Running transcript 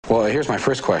Well, here's my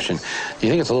first question. Do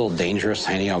you think it's a little dangerous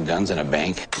handing out guns in a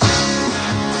bank?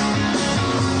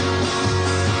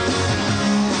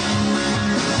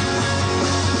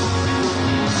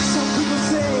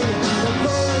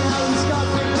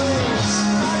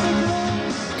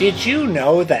 Did you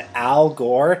know that Al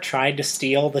Gore tried to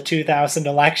steal the 2000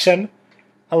 election?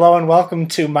 Hello and welcome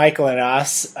to Michael and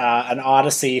Us, an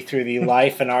odyssey through the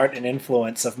life and art and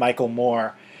influence of Michael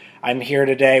Moore. I'm here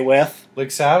today with...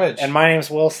 Luke Savage. And my name's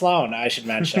Will Sloan, I should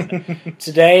mention.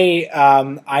 Today,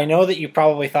 I know that you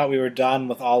probably thought we were done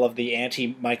with all of the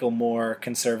anti-Michael Moore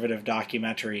conservative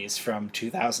documentaries from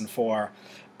 2004,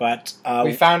 but...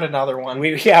 we found another one.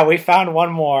 We found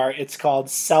one more. It's called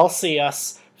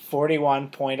Celsius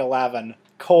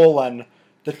 41.11,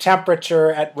 the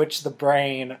temperature at which the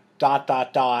brain, ...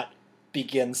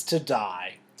 begins to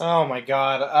die. Oh my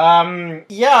god.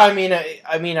 Yeah, I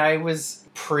mean, I was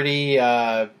pretty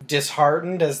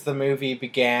disheartened as the movie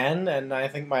began, and I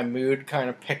think my mood kind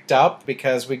of picked up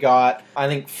because we got, I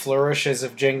think, flourishes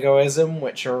of jingoism,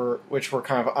 which were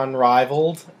kind of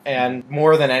unrivaled, and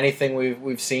more than anything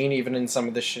we've seen, even in some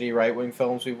of the shitty right-wing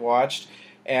films we've watched,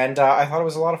 and I thought it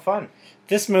was a lot of fun.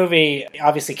 This movie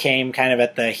obviously came kind of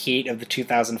at the heat of the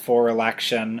 2004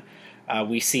 election.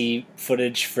 We see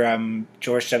footage from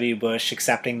George W. Bush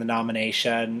accepting the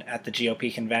nomination at the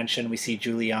GOP convention. We see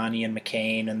Giuliani and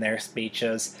McCain and their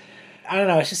speeches. I don't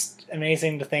know. It's just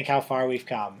amazing to think how far we've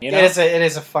come. You know? It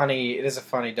is a funny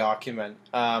document,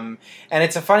 and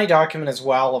it's a funny document as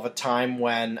well of a time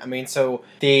when so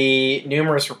the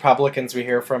numerous Republicans we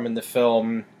hear from in the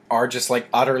film are just like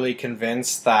utterly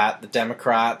convinced that the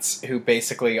Democrats, who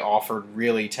basically offered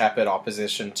really tepid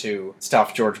opposition to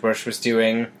stuff George Bush was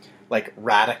doing, like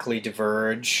radically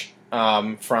diverge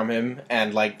from him,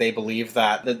 and like they believe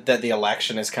that the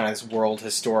election is kind of this world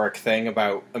historic thing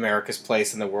about America's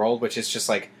place in the world, which is just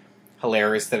like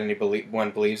hilarious that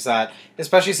anyone believes that,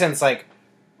 especially since like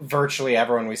virtually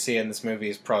everyone we see in this movie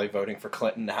is probably voting for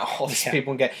Clinton now. All these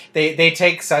people they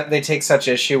take such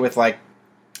issue with like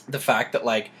the fact that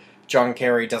like John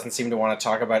Kerry doesn't seem to want to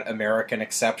talk about American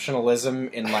exceptionalism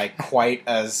in like quite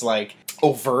as like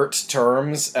overt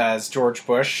terms as George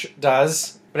Bush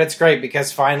does. But it's great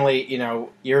because finally,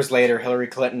 years later, Hillary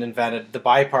Clinton invented the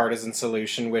bipartisan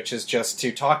solution, which is just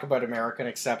to talk about American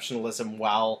exceptionalism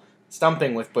while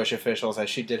stumping with Bush officials,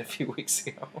 as she did a few weeks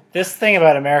ago. This thing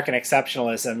about American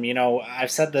exceptionalism,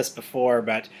 I've said this before,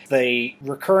 but the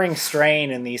recurring strain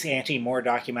in these anti-Moore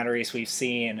documentaries we've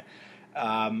seen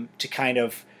to kind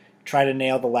of try to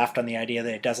nail the left on the idea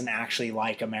that it doesn't actually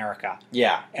like America.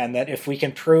 Yeah. And that if we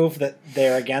can prove that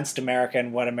they're against America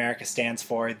and what America stands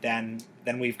for, then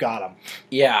we've got them.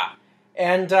 Yeah.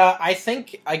 And I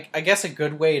think, I guess a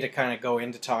good way to kind of go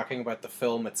into talking about the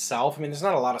film itself, there's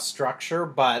not a lot of structure,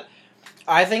 but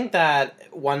I think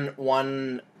that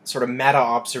one sort of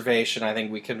meta-observation I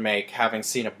think we could make, having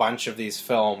seen a bunch of these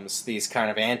films, these kind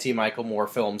of anti-Michael Moore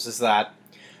films, is that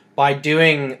by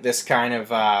doing this kind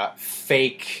of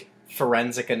fake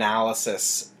forensic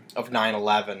analysis of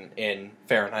 9/11 in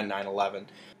Fahrenheit 9/11,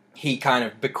 he kind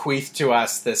of bequeathed to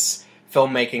us this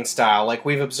filmmaking style. Like,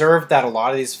 we've observed that a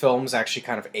lot of these films actually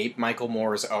kind of ape Michael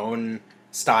Moore's own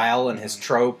style and his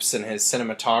tropes and his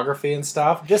cinematography and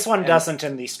stuff. This one doesn't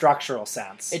in the structural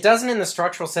sense. It doesn't in the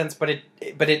structural sense, but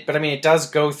it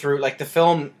does go through, like, the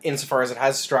film, insofar as it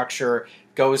has structure,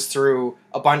 goes through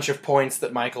a bunch of points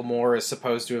that Michael Moore is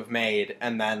supposed to have made,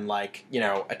 and then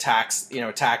attacks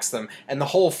them. And the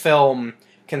whole film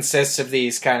consists of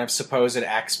these kind of supposed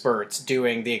experts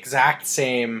doing the exact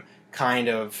same kind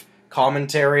of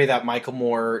commentary that Michael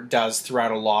Moore does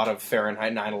throughout a lot of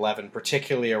Fahrenheit 9/11,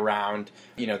 particularly around,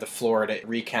 the Florida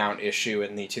recount issue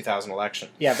in the 2000 election.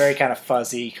 Yeah, very kind of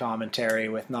fuzzy commentary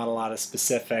with not a lot of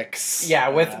specifics. Yeah,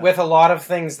 with a lot of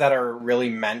things that are really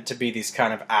meant to be these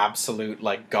kind of absolute,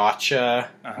 like, gotcha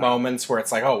moments where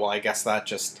it's like, oh, well, I guess that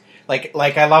just... Like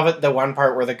I love it, the one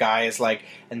part where the guy is like,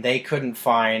 and they couldn't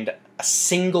find a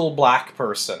single black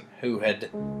person who had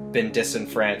been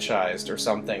disenfranchised or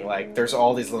something. Like, there's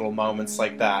all these little moments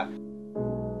like that.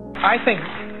 I think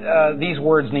these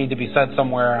words need to be said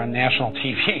somewhere on national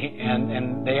TV,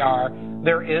 and they are,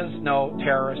 there is no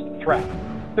terrorist threat.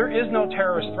 There is no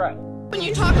terrorist threat. When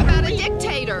you talk about a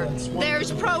dictator,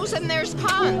 there's pros and there's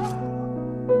cons.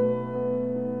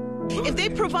 If they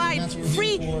provide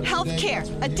free health care,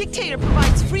 a dictator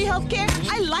provides free health care,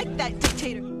 I like that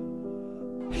dictator.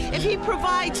 If he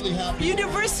provides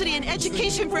university and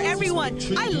education for everyone,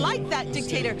 I like that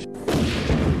dictator.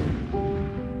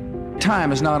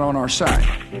 Time is not on our side.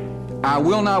 I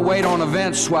will not wait on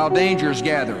events while dangers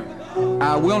gather.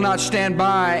 I will not stand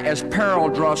by as peril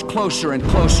draws closer and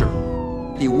closer.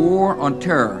 the war on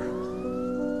terror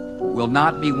will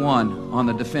not be won on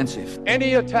the defensive.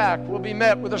 Any attack will be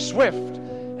met with a swift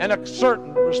and a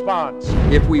certain response.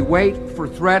 If we wait for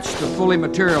threats to fully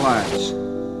materialize,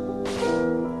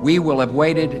 we will have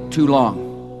waited too long.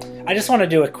 I just want to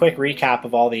do a quick recap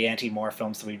of all the anti-Moore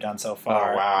films that we've done so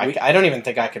far. Oh, wow. I don't even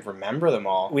think I could remember them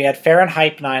all. We had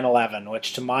Fahrenheit 9/11,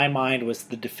 which to my mind was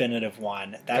the definitive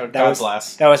one. God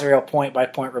bless. That was a real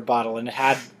point-by-point rebuttal, and it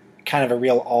had kind of a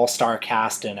real all-star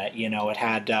cast in it. You know, it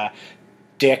had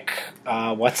Dick,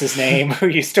 what's his name, who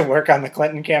used to work on the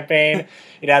Clinton campaign.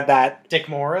 It had that... Dick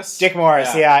Morris? Dick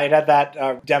Morris, yeah. It had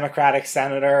that Democratic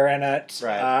senator in it.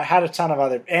 Right. Had a ton of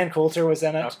other... Ann Coulter was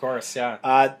in it. Of course,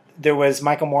 yeah. There was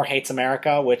Michael Moore Hates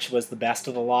America, which was the best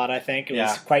of the lot, I think. It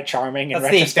was quite charming in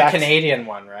That's retrospect. the Canadian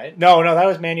one, right? No, that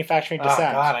was Manufacturing Descent.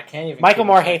 Oh, God, I can't even... Michael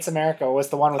Moore Hates America was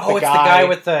the one with the guy... Oh, it's the guy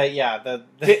with the... Yeah,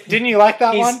 Didn't you like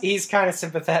that one? He's kind of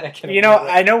sympathetic. You know,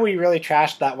 I know we really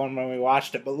trashed that one when we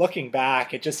watched it, but looking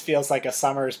back, it just feels like a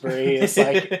summer's breeze.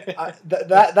 Like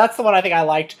that's the one I think I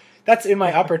liked. That's in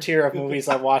my upper tier of movies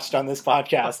I've watched on this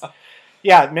podcast.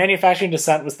 Yeah, Manufacturing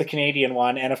Descent was the Canadian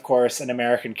one, and of course, An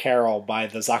American Carol by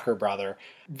the Zucker brother.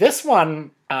 This one,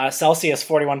 Celsius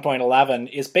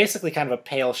 41.11, is basically kind of a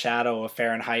pale shadow of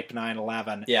Fahrenheit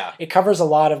 9/11. Yeah. It covers a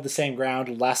lot of the same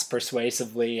ground less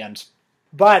persuasively,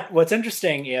 but what's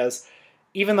interesting is,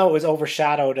 even though it was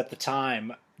overshadowed at the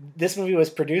time, this movie was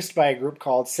produced by a group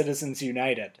called Citizens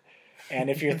United. And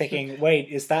if you're thinking, wait,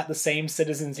 is that the same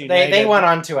Citizens United? They went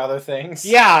on to other things.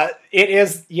 Yeah, it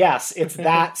is. Yes, it's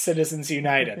that Citizens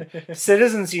United.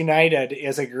 Citizens United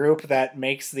is a group that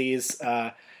makes these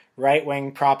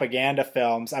right-wing propaganda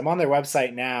films. I'm on their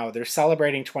website now. They're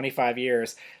celebrating 25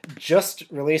 years. Just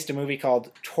released a movie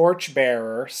called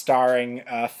Torchbearer, starring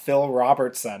Phil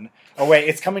Robertson. Oh wait,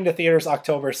 it's coming to theaters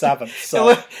October 7th. So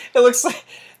it looks like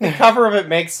the cover of it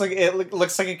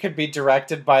looks like it could be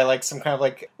directed by like some kind of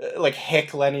like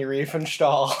hick Lenny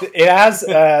Riefenstahl. It has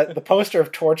the poster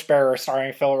of Torchbearer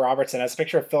starring Phil Robertson. It has a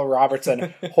picture of Phil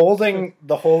Robertson holding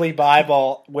the Holy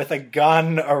Bible with a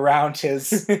gun around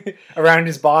his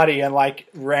body and like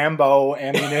Rambo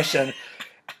ammunition.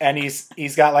 And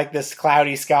he's got like this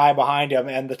cloudy sky behind him,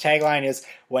 and the tagline is,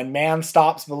 "When man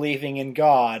stops believing in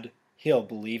God, he'll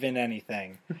believe in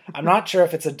anything." I'm not sure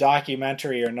if it's a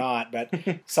documentary or not, but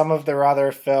some of their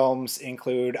other films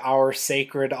include Our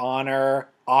Sacred Honor,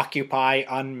 Occupy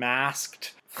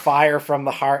Unmasked, Fire from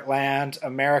the Heartland,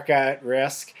 America at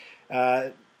Risk.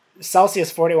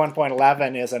 Celsius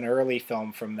 41.11 is an early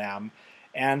film from them.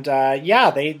 And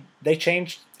they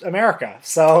changed America.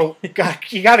 So you got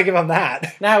to give them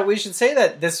that. Now, we should say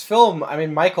that this film, I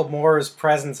mean, Michael Moore's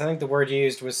presence, I think the word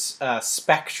used was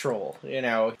spectral, you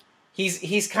know.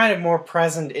 He's kind of more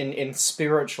present in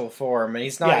spiritual form, and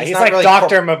he's not like really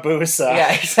Dr. Mabusa.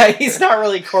 Yeah, he's not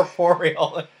really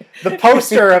corporeal. The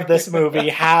poster of this movie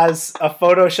has a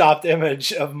photoshopped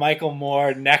image of Michael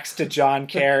Moore next to John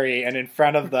Kerry, and in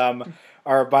front of them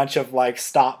are a bunch of like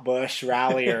Stop Bush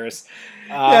ralliers.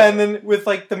 Yeah, and then with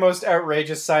like the most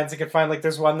outrageous signs I could find, like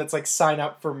there's one that's like sign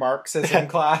up for Marxism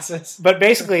classes. But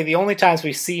basically, the only times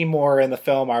we see Moore in the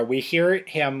film are we hear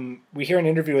an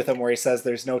interview with him where he says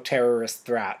there's no terrorist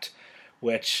threat,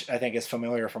 which I think is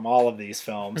familiar from all of these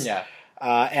films. Yeah.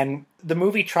 And the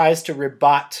movie tries to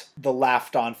rebut the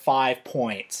left on 5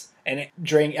 points. And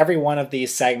during every one of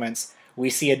these segments, we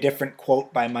see a different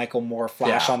quote by Michael Moore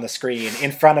flash on the screen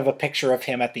in front of a picture of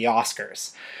him at the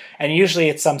Oscars. And usually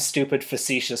it's some stupid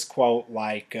facetious quote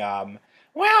like,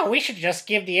 well, we should just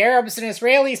give the Arabs and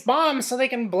Israelis bombs so they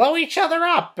can blow each other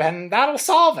up, and that'll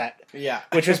solve it. Yeah.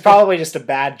 Which was probably just a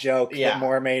bad joke that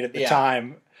Moore made at the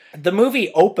time. The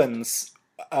movie opens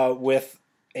with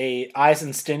a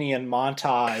Eisensteinian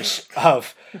montage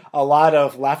of a lot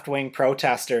of left-wing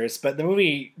protesters, but the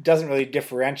movie doesn't really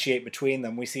differentiate between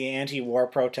them. We see anti-war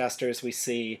protesters,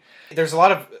 There's a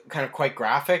lot of kind of quite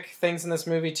graphic things in this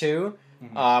movie, too.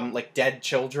 Like dead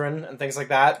children and things like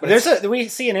that. But we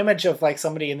see an image of like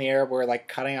somebody in the Arab War like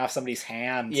cutting off somebody's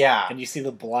hands. Yeah. And you see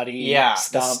the bloody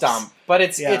stump. But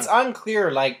it's unclear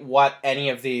like what any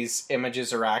of these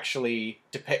images are actually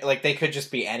like they could just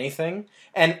be anything.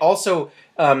 And also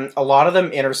a lot of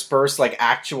them intersperse like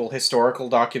actual historical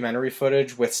documentary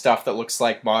footage with stuff that looks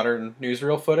like modern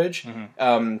newsreel footage.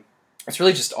 It's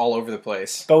really just all over the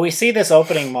place. But we see this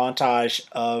opening montage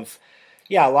of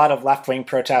Yeah, a lot of left-wing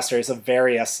protesters of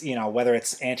various, whether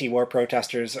it's anti-war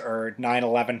protesters or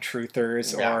 9/11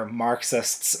 truthers or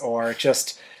Marxists or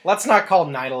just... Let's not call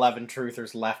 9/11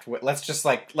 truthers left-wing. Let's just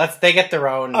they get their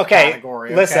own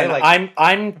category. Listen,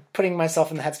 I'm putting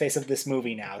myself in the headspace of this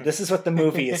movie now. This is what the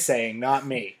movie is saying, not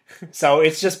me. So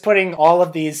it's just putting all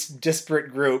of these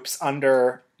disparate groups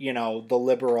under... the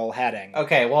liberal heading.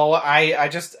 Okay, well, I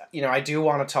just, I do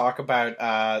want to talk about,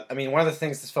 one of the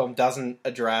things this film doesn't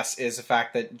address is the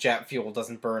fact that jet fuel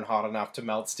doesn't burn hot enough to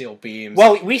melt steel beams.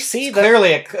 Well, we see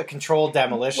clearly a controlled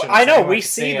demolition. I know, we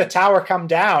see the tower come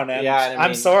down, and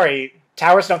I'm sorry,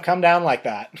 towers don't come down like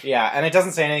that. Yeah, and it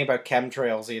doesn't say anything about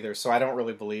chemtrails either, so I don't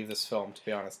really believe this film, to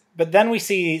be honest. But then we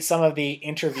see some of the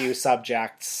interview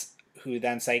subjects who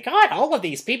then say, God, all of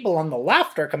these people on the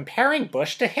left are comparing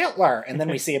Bush to Hitler. And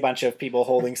then we see a bunch of people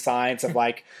holding signs of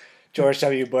George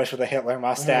W. Bush with a Hitler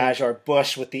mustache or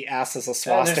Bush with the S as a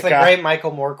swastika. There's the great Michael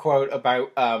Moore quote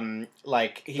about,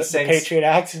 he sings... The Patriot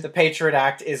Act? The Patriot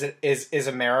Act is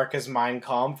America's Mein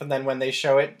Kampf, and then when they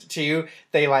show it to you,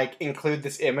 they, include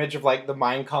this image of, the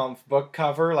Mein Kampf book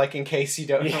cover, in case you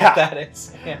don't know what that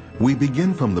is. Yeah. We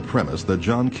begin from the premise that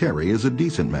John Kerry is a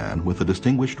decent man with a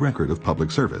distinguished record of public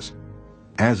service,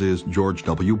 as is George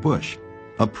W. Bush,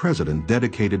 a president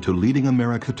dedicated to leading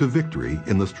America to victory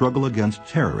in the struggle against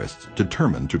terrorists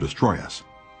determined to destroy us.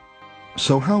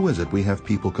 So how is it we have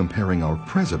people comparing our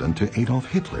president to Adolf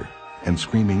Hitler and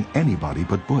screaming anybody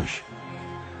but Bush?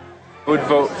 I would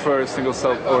vote for a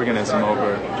single-celled organism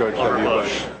over George W.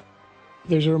 Bush.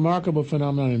 There's a remarkable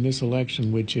phenomenon in this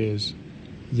election, which is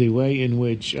the way in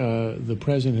which the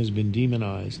president has been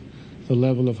demonized. The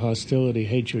level of hostility,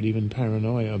 hatred, even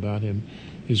paranoia about him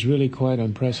is really quite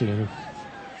unprecedented.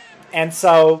 And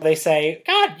so they say,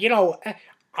 God,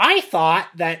 I thought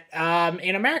that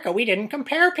in America we didn't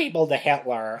compare people to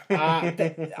Hitler.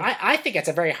 I think it's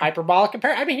a very hyperbolic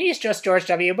comparison. I mean, he's just George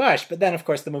W. Bush. But then, of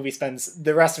course, the movie spends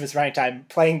the rest of its running time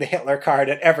playing the Hitler card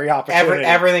at every opportunity.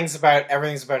 Everything's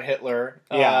about Hitler.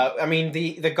 Yeah.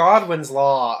 The Godwin's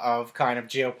law of kind of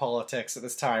geopolitics at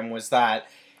this time was that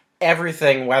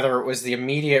everything, whether it was the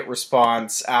immediate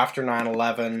response after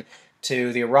 9/11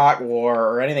 to the Iraq War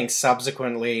or anything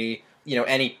subsequently,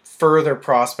 any further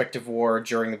prospect of war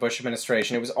during the Bush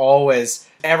administration, it was always,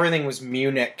 everything was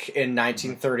Munich in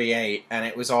 1938, and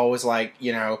it was always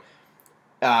the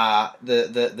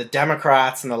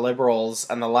Democrats and the liberals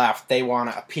and the left, they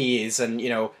want to appease, and,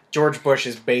 George Bush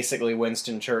is basically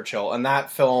Winston Churchill, and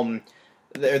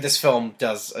this film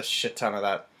does a shit ton of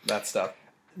that stuff.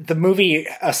 The movie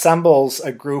assembles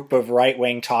a group of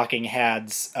right-wing talking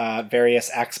heads,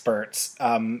 various experts.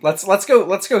 Let's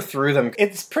go through them.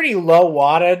 It's pretty low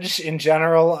wattage in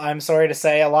general, I'm sorry to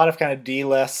say. A lot of kind of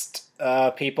D-list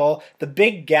people. The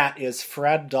big get is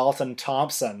Fred Dalton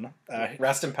Thompson.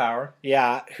 Rest in power.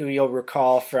 Yeah, who you'll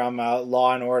recall from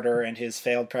Law and Order and his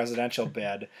failed presidential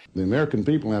bid. The American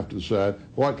people have to decide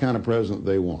what kind of president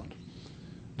they want.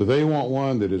 Do they want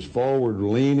one that is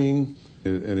forward-leaning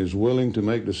and is willing to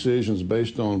make decisions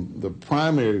based on the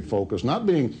primary focus, not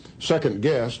being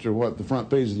second-guessed or what the front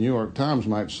page of the New York Times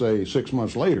might say 6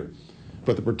 months later,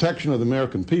 but the protection of the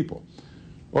American people?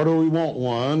 Or do we want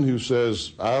one who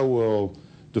says, I will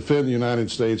defend the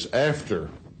United States after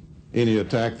any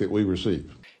attack that we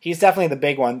receive? He's definitely the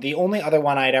big one. The only other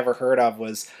one I'd ever heard of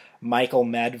was Michael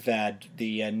Medved,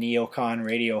 the neocon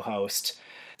radio host.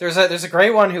 There's a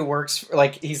great one who works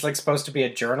he's supposed to be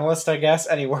a journalist, I guess,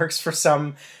 and he works for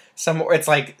some it's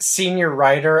senior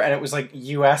writer, and it was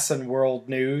U.S. and World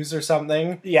News or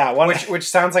something. Yeah, which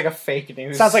sounds like a fake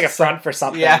news. Sounds like a front for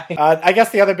something. Yeah. I guess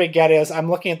the other big get is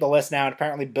I'm looking at the list now, and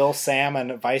apparently Bill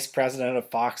Salmon, vice president of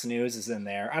Fox News, is in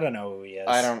there. I don't know who he is.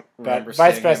 I don't remember. But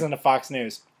vice president of Fox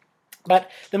News.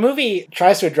 But the movie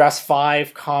tries to address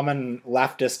 5 common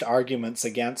leftist arguments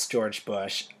against George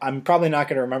Bush. I'm probably not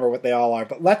going to remember what they all are,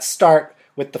 but let's start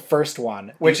with the first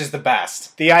one. Which is the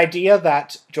best. The idea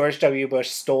that George W.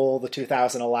 Bush stole the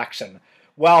 2000 election.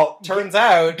 Well, turns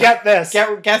out... Get this.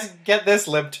 Get this,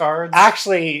 libtards.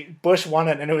 Actually, Bush won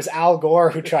it, and it was Al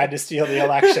Gore who tried to steal the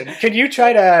election. Can you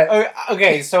try to...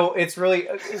 Okay, so it's really...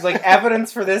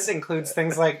 evidence for this includes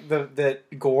things that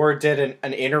Gore did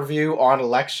an interview on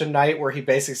election night where he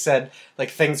basically said,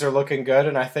 things are looking good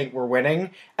and I think we're winning.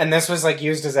 And this was,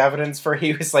 used as evidence for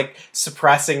he was,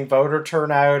 suppressing voter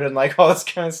turnout and, all this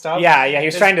kind of stuff. Yeah, he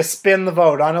was trying to spin the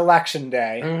vote on election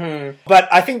day. Mm-hmm. But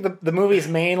I think the movie's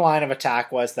main line of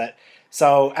attack was that,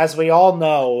 so as we all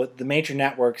know, the major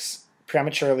networks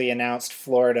prematurely announced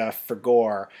Florida for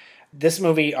Gore. This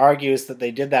movie argues that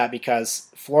they did that because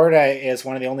Florida is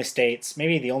one of the only states,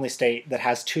 maybe the only state, that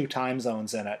has 2 time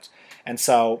zones in it. And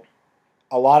so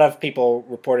a lot of people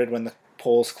reported when the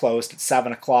polls closed at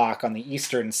 7 o'clock on the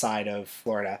eastern side of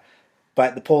Florida,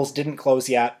 but the polls didn't close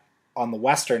yet on the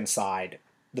western side.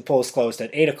 The polls closed at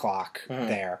 8 o'clock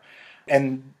there.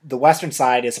 And the western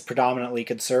side is a predominantly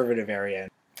conservative area.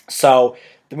 So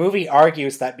the movie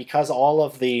argues that because all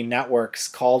of the networks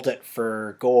called it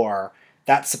for Gore,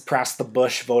 that suppressed the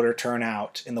Bush voter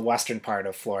turnout in the western part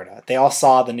of Florida. They all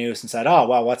saw the news and said, oh,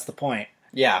 well, what's the point?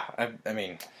 Yeah, I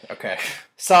mean, okay.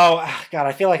 So, God,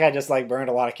 I feel like I just burned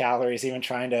a lot of calories even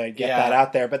trying to get that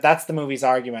out there. But that's the movie's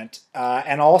argument.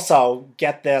 And also,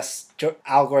 get this,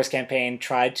 Al Gore's campaign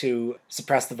tried to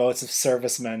suppress the votes of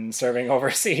servicemen serving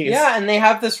overseas. Yeah, and they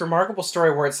have this remarkable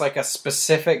story where it's like a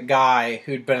specific guy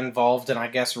who'd been involved in, I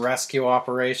guess, rescue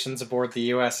operations aboard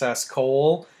the USS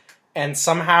Cole. And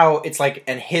somehow it's like,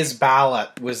 and his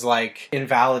ballot was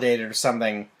invalidated or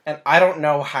something. And I don't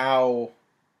know how...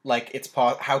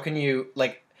 how can you,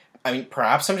 I mean,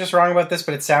 perhaps I'm just wrong about this,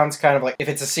 but it sounds kind of like, if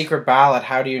it's a secret ballot,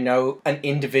 how do you know an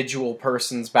individual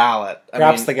person's ballot?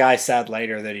 Perhaps the guy said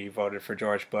later that he voted for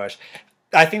George Bush.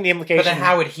 I think the implication... But then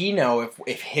how would he know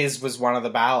if his was one of the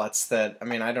ballots that, I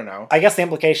mean, I don't know. I guess the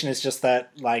implication is just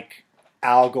that,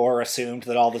 Al Gore assumed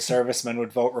that all the servicemen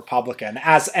would vote Republican,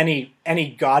 as any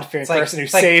God-fearing person who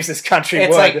saves his country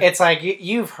would. It's like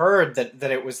you've heard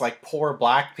that it was poor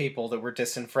black people that were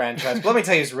disenfranchised. But let me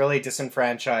tell you who's really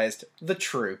disenfranchised: the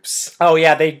troops. Oh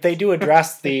yeah, they do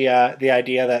address the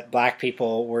idea that black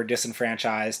people were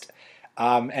disenfranchised,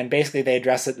 and basically they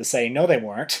address it to say no, they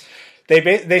weren't.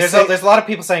 There's a lot of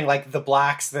people saying the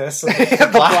blacks this, and the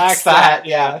blacks that.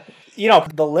 Yeah.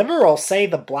 The liberals say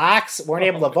the blacks weren't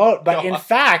able to vote, but in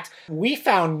fact, we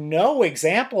found no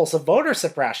examples of voter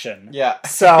suppression. Yeah.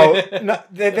 So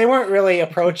they weren't really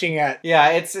approaching it. Yeah,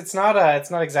 it's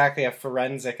not exactly a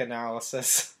forensic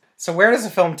analysis. So where does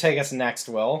the film take us next,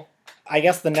 Will? I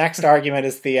guess the next argument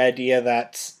is the idea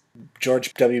that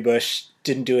George W. Bush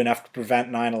didn't do enough to prevent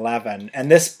 9/11,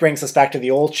 and this brings us back to the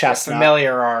old chestnut.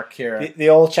 Familiar arc here. The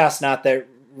old chestnut that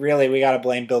really we got to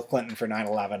blame Bill Clinton for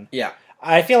 9/11. Yeah.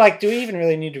 I feel do we even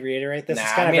really need to reiterate this?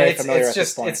 It's kind of very familiar at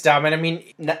this point. It's dumb. And I mean,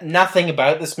 nothing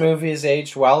about this movie has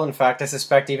aged well. In fact, I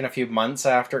suspect even a few months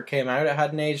after it came out, it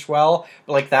hadn't aged well.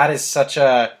 But that is such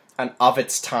an of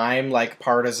its time,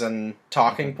 partisan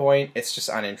talking point. It's just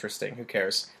uninteresting. Who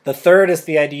cares? The third is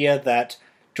the idea that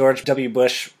George W.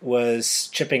 Bush was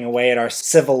chipping away at our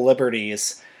civil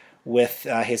liberties with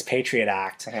his Patriot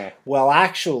Act. Well,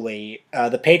 actually,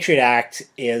 the Patriot Act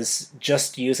is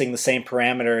just using the same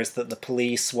parameters that the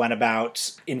police went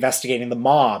about investigating the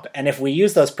mob. And if we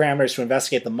use those parameters to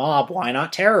investigate the mob, why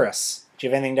not terrorists? Do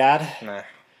you have anything to add? Nah.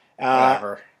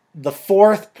 Whatever. The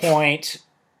fourth point...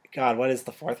 God, what is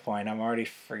the fourth point? I'm already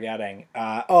forgetting.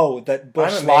 That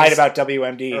Bush lied about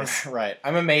WMDs. Right.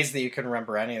 I'm amazed that you can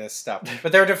remember any of this stuff.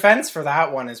 But their defense for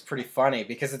that one is pretty funny,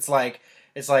 because it's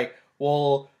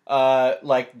well...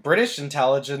 British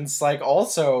intelligence,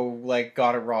 also,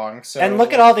 got it wrong. So, and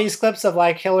look at all these clips of,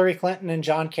 Hillary Clinton and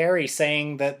John Kerry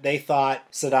saying that they thought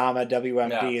Saddam had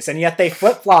WMDs, and yet they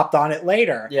flip-flopped on it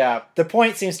later. Yeah. The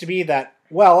point seems to be that,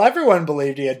 well, everyone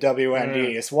believed he had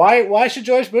WMDs. Why should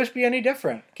George Bush be any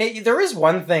different? Okay, there is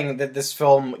one thing that this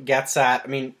film gets at, I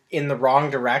mean, in the wrong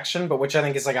direction, but which I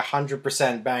think is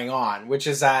 100% bang on, which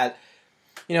is that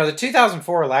the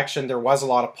 2004 election, there was a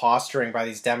lot of posturing by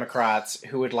these Democrats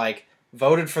who had,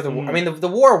 voted for the war. I mean, the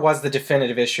war was the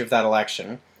definitive issue of that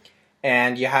election.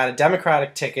 And you had a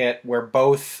Democratic ticket where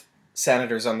both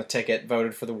senators on the ticket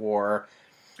voted for the war.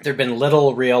 There'd been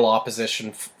little real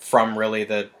opposition from really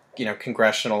the,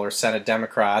 congressional or Senate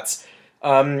Democrats.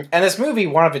 And this movie,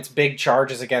 one of its big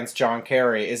charges against John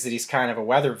Kerry is that he's kind of a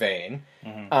weather vane.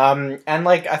 And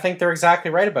I think they're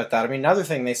exactly right about that. I mean, another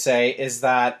thing they say is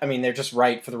that, I mean, they're just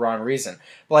right for the wrong reason.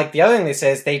 But the other thing they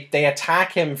say is they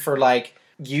attack him for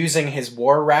using his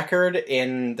war record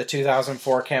in the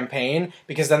 2004 campaign,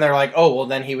 because then they're oh, well,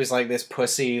 then he was this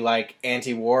pussy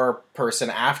anti-war person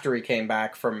after he came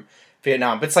back from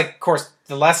Vietnam. But it's of course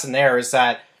the lesson there is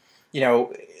that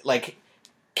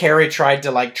Kerry tried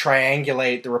to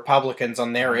triangulate the Republicans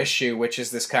on their issue, which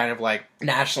is this kind of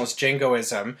nationalist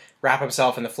jingoism, wrap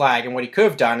himself in the flag. And what he could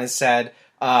have done is said,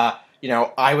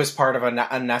 I was part of an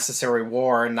unnecessary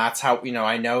war, and that's how,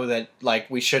 I know that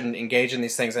we shouldn't engage in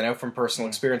these things. I know from personal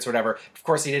experience or whatever. Of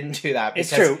course, he didn't do that.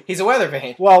 It's true. He's a weather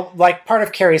vane. Well, part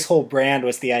of Kerry's whole brand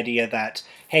was the idea that,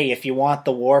 hey, if you want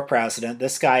the war president,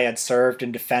 this guy had served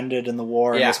and defended in the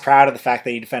war and was proud of the fact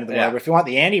that he defended the war. But if you want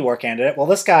the anti-war candidate, well,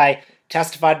 this guy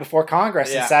testified before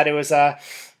Congress Yeah. and said it was a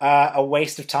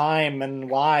waste of time and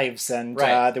lives, and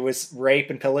Right. there was rape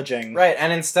and pillaging. Right,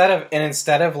 and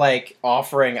instead of like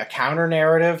offering a counter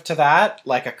narrative to that,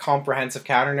 like a comprehensive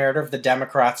counter narrative, the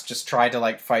Democrats just tried to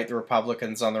like fight the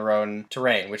Republicans on their own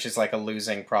terrain, which is like a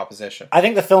losing proposition. I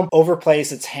think the film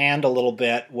overplays its hand a little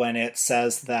bit when it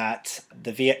says that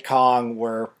the Viet Cong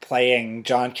were playing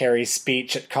John Kerry's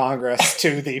speech at Congress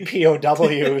to the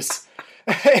POWs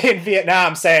in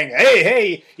Vietnam, saying,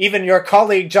 hey, even your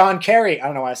colleague John Kerry, I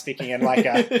don't know why I'm speaking in like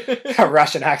a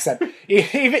Russian accent,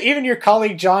 even your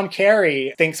colleague John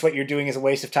Kerry thinks what you're doing is a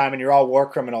waste of time and you're all war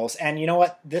criminals. And you know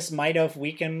what? This might have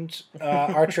weakened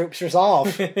our troops'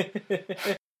 resolve.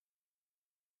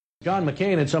 John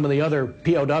McCain and some of the other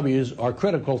POWs are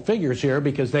critical figures here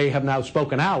because they have now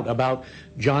spoken out about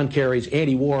John Kerry's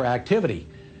anti-war activity.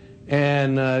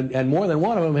 And more than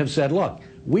one of them have said, look,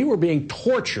 we were being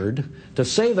tortured to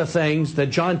say the things that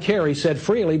John Kerry said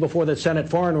freely before the Senate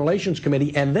Foreign Relations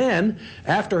Committee, and then,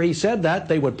 after he said that,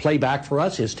 they would play back for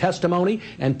us his testimony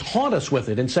and taunt us with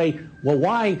it and say, well,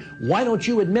 why don't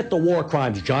you admit the war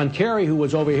crimes? John Kerry, who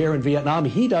was over here in Vietnam,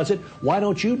 he does it. Why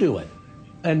don't you do it?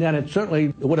 And then it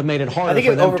certainly would have made it harder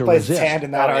for them to resist. I think it overplays its hand in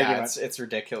that argument. It's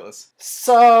ridiculous.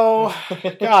 So,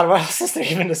 God, what else is there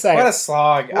even to say? What a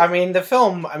slog. I mean, the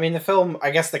film,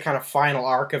 I guess the kind of final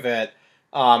arc of it,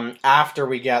 after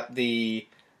we get the,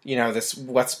 this,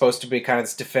 what's supposed to be kind of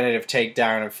this definitive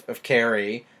takedown of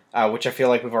Kerry, which I feel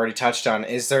like we've already touched on,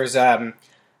 is there's a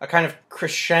kind of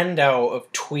crescendo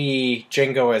of twee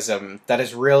jingoism that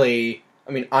is really,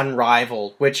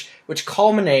 unrivaled, which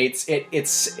culminates,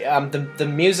 it's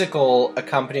the musical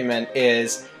accompaniment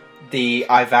is the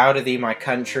I Vow to Thee, My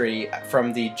Country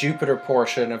from the Jupiter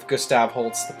portion of Gustav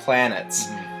Holst's The Planets,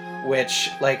 which,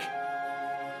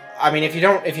 if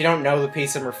you don't know the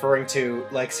piece I'm referring to,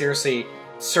 seriously,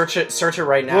 search it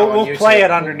right now on YouTube. We'll play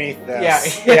it underneath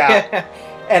this. Yeah.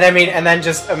 And then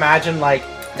just imagine,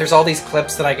 there's all these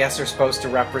clips that I guess are supposed to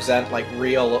represent,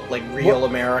 real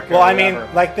America.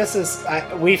 Well, this is...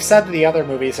 we've said that the other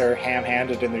movies are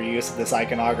ham-handed in their use of this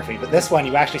iconography, but this one,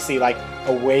 you actually see,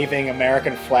 a waving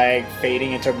American flag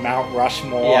fading into Mount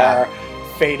Rushmore,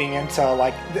 fading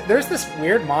into, there's this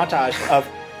weird montage of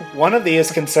one of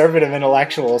these conservative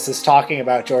intellectuals is talking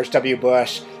about George W.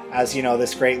 Bush as,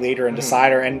 this great leader and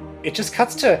decider, and it just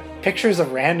cuts to pictures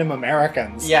of random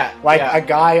Americans. A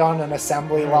guy on an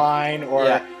assembly line, or,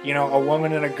 a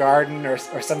woman in a garden, or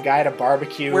some guy at a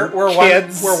barbecue. We're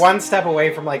one step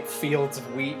away from, fields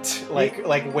of wheat,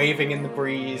 waving in the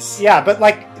breeze. Yeah, but,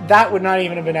 that would not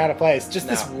even have been out of place. Just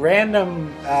this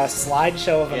random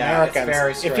slideshow of Americans. It's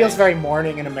very strange. It feels very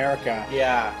Morning in America.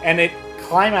 Yeah. And it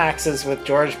climaxes with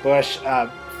George Bush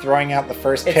throwing out the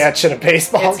first pitch at a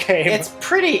baseball game. It's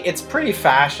pretty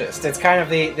fascist. It's kind of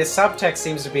the subtext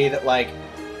seems to be that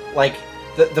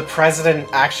the president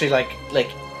actually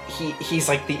he's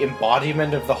the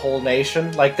embodiment of the whole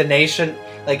nation. The nation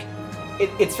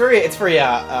it's very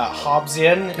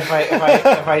Hobbesian if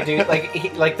I do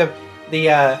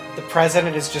the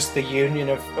president is just the union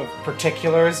of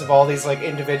particulars of all these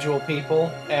individual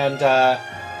people, and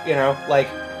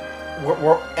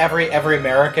every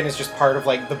American is just part of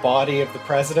the body of the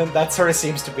president. That sort of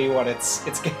seems to be what it's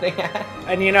getting at.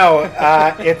 And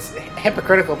it's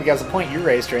hypocritical because the point you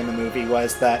raised during the movie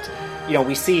was that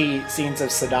we see scenes of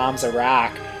Saddam's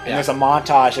Iraq, and there's a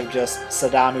montage of just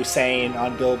Saddam Hussein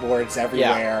on billboards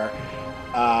everywhere.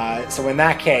 So in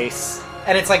that case,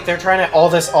 and it's they're trying to all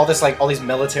these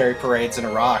military parades in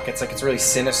Iraq. It's really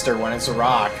sinister when it's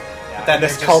Iraq. Then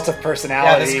this cult of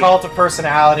personality. Yeah, this cult of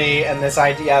personality, and this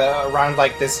idea around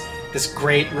this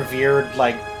great revered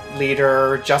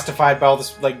leader justified by all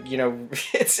this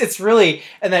it's really,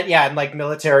 and then and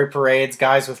military parades,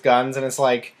 guys with guns, and it's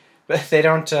they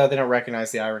don't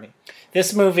recognize the irony.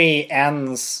 This movie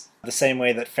ends the same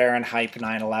way that Fahrenheit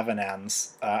 9/11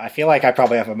 ends. I feel like I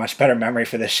probably have a much better memory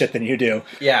for this shit than you do.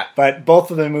 Yeah. But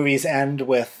both of the movies end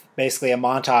with basically a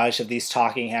montage of these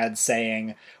talking heads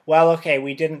saying, well, okay,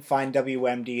 we didn't find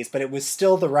WMDs, but it was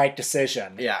still the right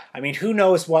decision. Yeah. Who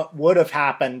knows what would have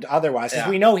happened otherwise? Because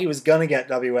we know he was going to get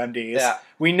WMDs. Yeah.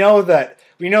 We know that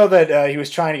he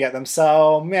was trying to get them.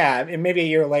 So, maybe a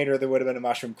year later there would have been a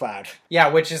mushroom cloud. Yeah,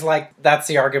 which is that's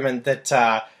the argument that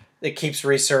it keeps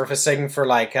resurfacing for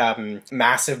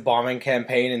massive bombing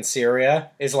campaign in Syria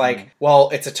is well,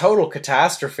 it's a total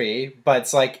catastrophe, but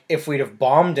it's if we'd have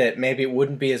bombed it, maybe it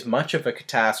wouldn't be as much of a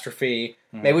catastrophe.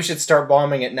 Maybe we should start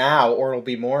bombing it now, or it'll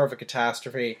be more of a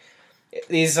catastrophe.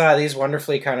 These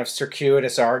wonderfully kind of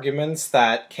circuitous arguments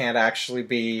that can't actually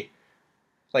be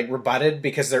rebutted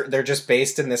because they're just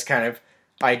based in this kind of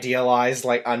idealized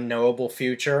unknowable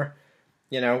future.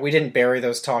 You know, we didn't bury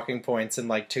those talking points in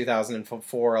like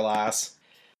 2004, alas.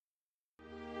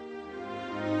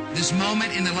 This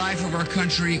moment in the life of our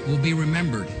country will be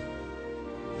remembered.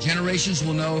 Generations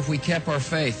will know if we kept our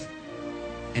faith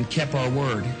and kept our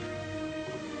word.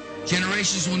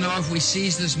 Generations will know if we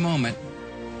seized this moment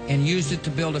and used it to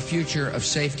build a future of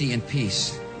safety and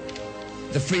peace.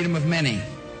 The freedom of many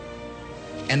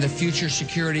and the future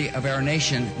security of our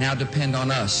nation now depend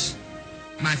on us.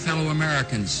 My fellow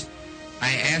Americans,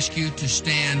 I ask you to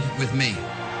stand with me.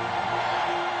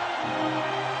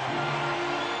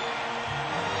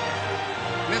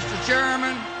 Mr.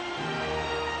 Chairman,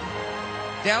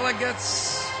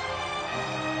 delegates,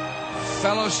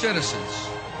 fellow citizens,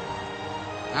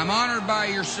 I'm honored by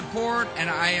your support, and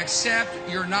I accept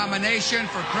your nomination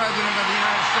for President of the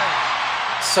United States.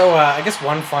 So I guess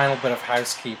one final bit of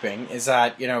housekeeping is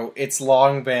that, you know, it's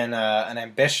long been an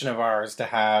ambition of ours to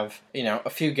have, you know, a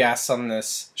few guests on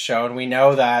this show, and we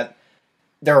know that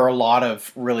there are a lot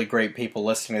of really great people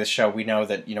listening to this show. We know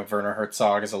that, you know, Werner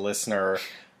Herzog is a listener.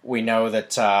 We know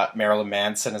that Marilyn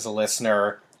Manson is a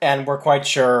listener. And we're quite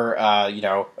sure, you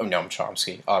know, Noam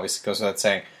Chomsky, obviously, goes without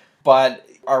saying. But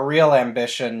our real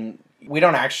ambition, we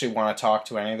don't actually want to talk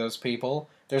to any of those people.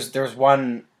 There's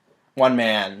one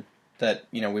man that,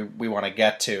 you know, we want to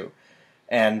get to.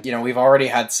 And, you know, we've already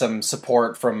had some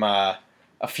support from a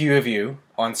few of you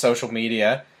on social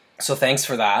media. So thanks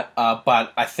for that.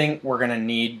 But I think we're going to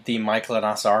need the Michael and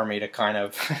Us Army to kind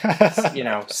of, you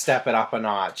know, step it up a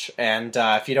notch. And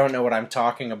if you don't know what I'm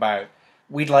talking about,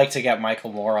 we'd like to get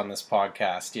Michael Moore on this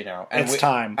podcast, you know. And it's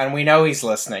time. And we know he's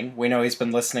listening. We know he's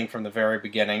been listening from the very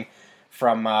beginning,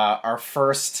 from our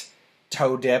first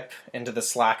toe dip into the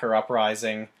Slacker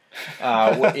Uprising.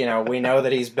 You know, we know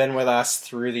that he's been with us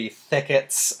through the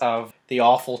thickets of The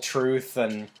Awful Truth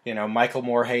and, you know, Michael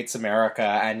Moore Hates America.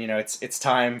 And, you know, it's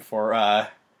time for...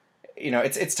 you know,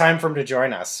 it's time for him to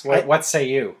join us. What say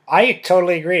you? I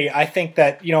totally agree. I think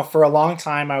that, you know, for a long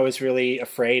time I was really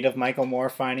afraid of Michael Moore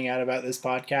finding out about this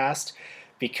podcast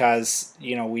because,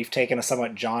 you know, we've taken a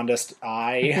somewhat jaundiced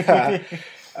eye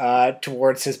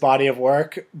towards his body of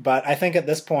work. But I think at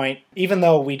this point, even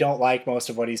though we don't like most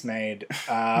of what he's made,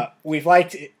 we've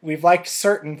liked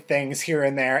certain things here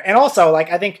and there. And also,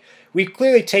 like, I think we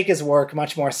clearly take his work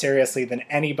much more seriously than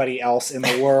anybody else in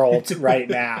the world right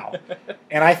now.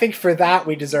 And I think for that,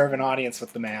 we deserve an audience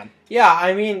with the man. Yeah,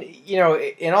 I mean, you know,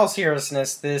 in all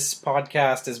seriousness, this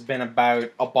podcast has been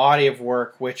about a body of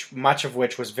work, much of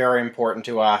which was very important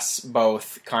to us,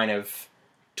 both kind of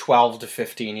 12 to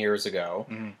 15 years ago.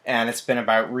 Mm-hmm. And it's been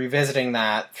about revisiting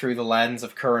that through the lens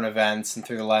of current events and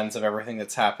through the lens of everything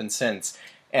that's happened since.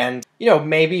 And, you know,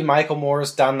 maybe Michael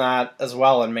Moore's done that as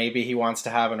well, and maybe he wants to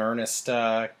have an earnest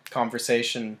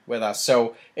conversation with us.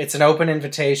 So it's an open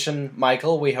invitation,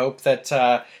 Michael. We hope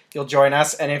that you'll join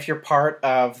us. And if you're part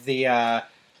of the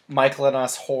Michael and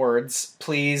Us hordes,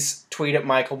 please tweet at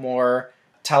Michael Moore.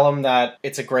 Tell him that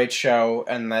it's a great show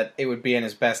and that it would be in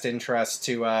his best interest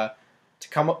to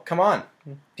come on.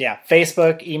 Yeah,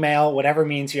 Facebook, email, whatever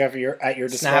means you have at your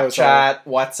disposal. Snapchat,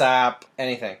 WhatsApp,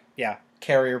 anything. Yeah.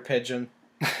 Carrier pigeon.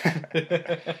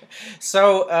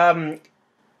 So,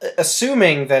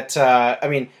 assuming that, I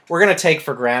mean, we're going to take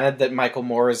for granted that Michael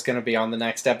Moore is going to be on the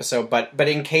next episode, but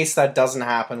in case that doesn't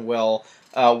happen, Will,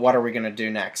 what are we going to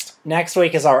do next? Next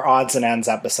week is our odds and ends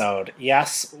episode.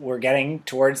 Yes, we're getting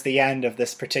towards the end of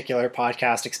this particular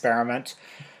podcast experiment,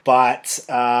 but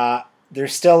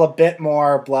there's still a bit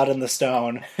more blood in the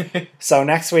stone. So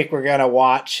next week we're going to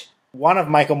watch one of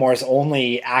Michael Moore's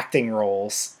only acting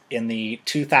roles in the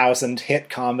 2000 hit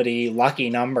comedy Lucky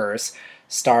Numbers,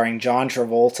 starring John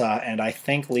Travolta and I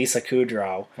think Lisa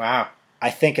Kudrow. Wow. I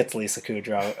think it's Lisa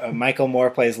Kudrow. Michael Moore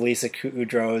plays Lisa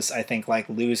Kudrow's, I think, like,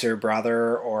 loser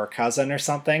brother or cousin or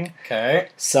something. Okay.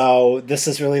 So this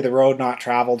is really the road not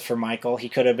traveled for Michael. He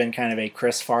could have been kind of a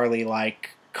Chris Farley-like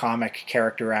comic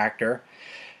character actor.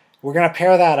 We're going to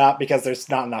pair that up, because there's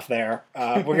not enough there.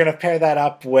 We're going to pair that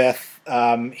up with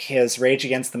his Rage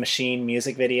Against the Machine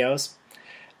music videos.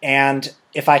 And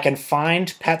if I can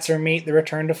find Pets Are Meat, The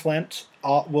Return to Flint,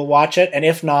 we'll watch it. And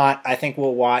if not, I think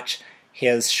we'll watch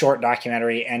his short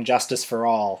documentary, And Justice for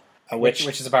All. Which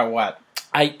is about what?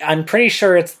 I'm pretty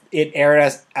sure it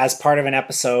aired as part of an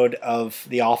episode of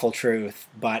The Awful Truth,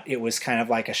 but it was kind of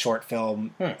like a short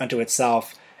film unto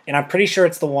itself. And I'm pretty sure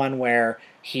it's the one where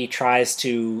he tries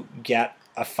to get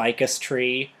a ficus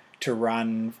tree to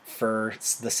run for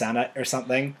the Senate or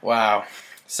something. Wow.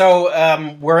 So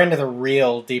we're into the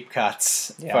real deep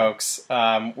cuts, folks.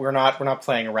 We're not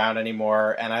playing around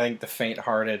anymore, and I think the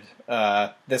faint-hearted,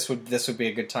 this would be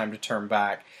a good time to turn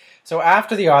back. So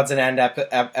after the odds and end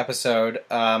episode,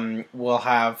 we'll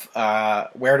have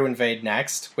Where to Invade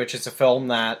Next, which is a film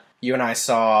that you and I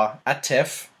saw at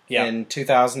TIFF in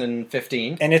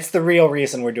 2015. And it's the real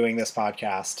reason we're doing this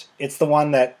podcast. It's the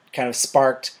one that kind of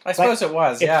sparked... I suppose it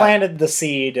was, It planted the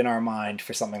seed in our mind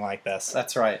for something like this.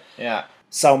 That's right, yeah.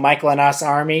 So Michael and Us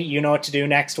Army, you know what to do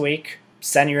next week.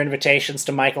 Send your invitations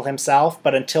to Michael himself.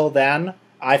 But until then,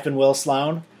 I've been Will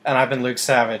Sloan. And I've been Luke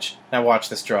Savage. Now watch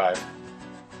this drive.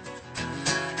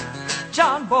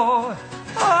 John boy,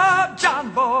 oh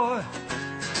John boy,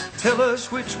 tell us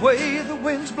which way the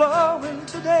wind's blowing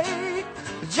today.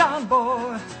 John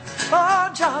boy,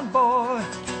 oh John boy,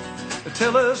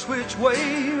 tell us which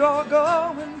way you're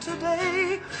going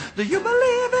today. Do you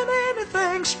believe in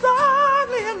anything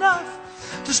strongly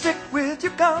enough to stick with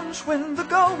your guns when the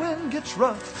going gets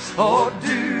rough? Or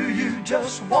do you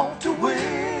just want to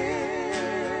win?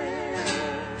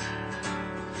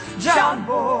 John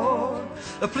boy,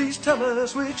 please tell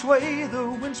us which way the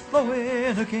wind's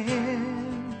blowing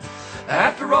again.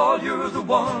 After all, you're the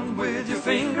one with your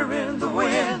finger in the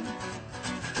wind.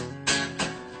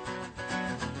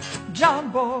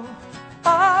 John boy,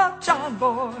 ah John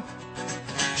boy,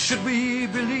 should we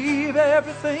believe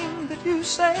everything that you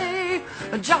say?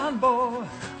 John boy,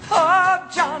 ah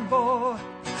John boy,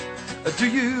 do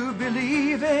you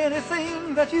believe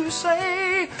anything that you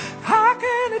say? How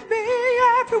can it be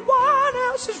everyone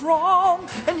else is wrong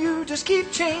and you just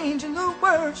keep changing the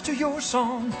words to your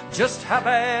song? Just how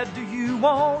bad do you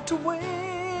want to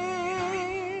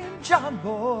win, John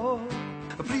boy?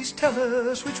 Please tell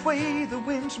us which way the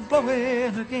wind's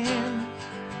blowing again.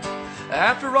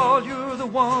 After all, you're the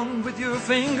one with your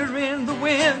finger in the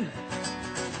wind.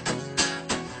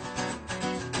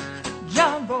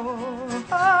 John boy,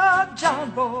 ah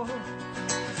John boy,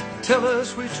 tell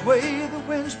us which way the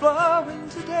wind's blowing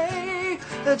today.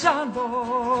 John boy,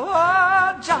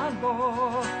 ah John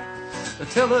boy,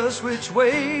 tell us which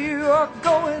way you're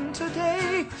going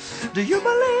today. Do you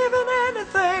believe in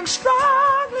anything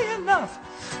strongly enough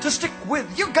to stick with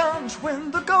your guns when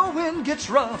the going gets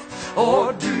rough?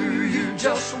 Or do you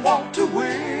just want to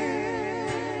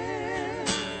win?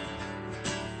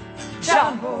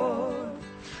 John boy,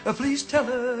 please tell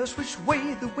us which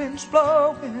way the wind's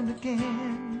blowing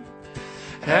again.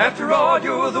 After all,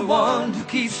 you're the one who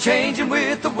keeps changing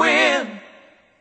with the wind.